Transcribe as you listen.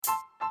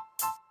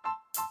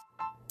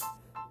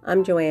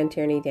I'm Joanne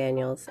Tierney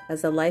Daniels.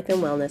 As a life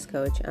and wellness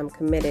coach, I'm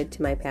committed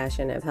to my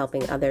passion of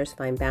helping others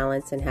find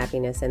balance and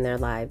happiness in their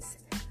lives.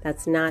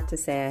 That's not to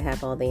say I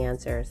have all the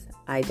answers.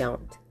 I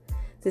don't.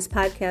 This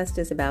podcast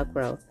is about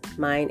growth,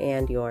 mine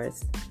and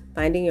yours.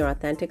 Finding your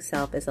authentic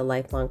self is a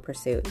lifelong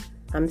pursuit.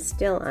 I'm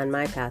still on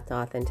my path to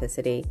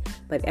authenticity,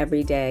 but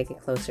every day I get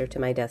closer to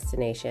my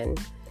destination.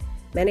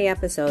 Many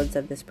episodes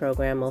of this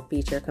program will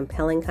feature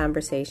compelling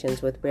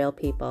conversations with real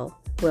people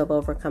who have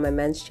overcome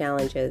immense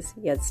challenges,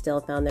 yet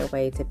still found their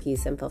way to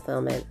peace and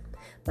fulfillment.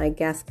 My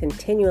guests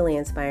continually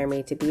inspire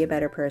me to be a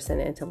better person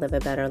and to live a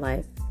better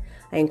life.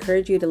 I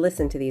encourage you to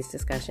listen to these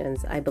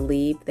discussions. I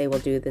believe they will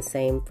do the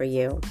same for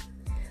you.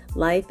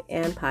 Life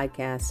and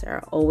podcasts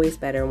are always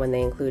better when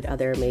they include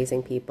other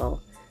amazing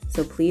people.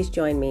 So please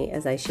join me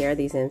as I share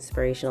these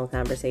inspirational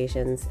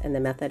conversations and the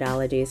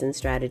methodologies and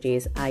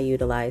strategies I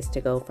utilize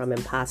to go from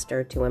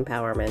imposter to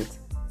empowerment.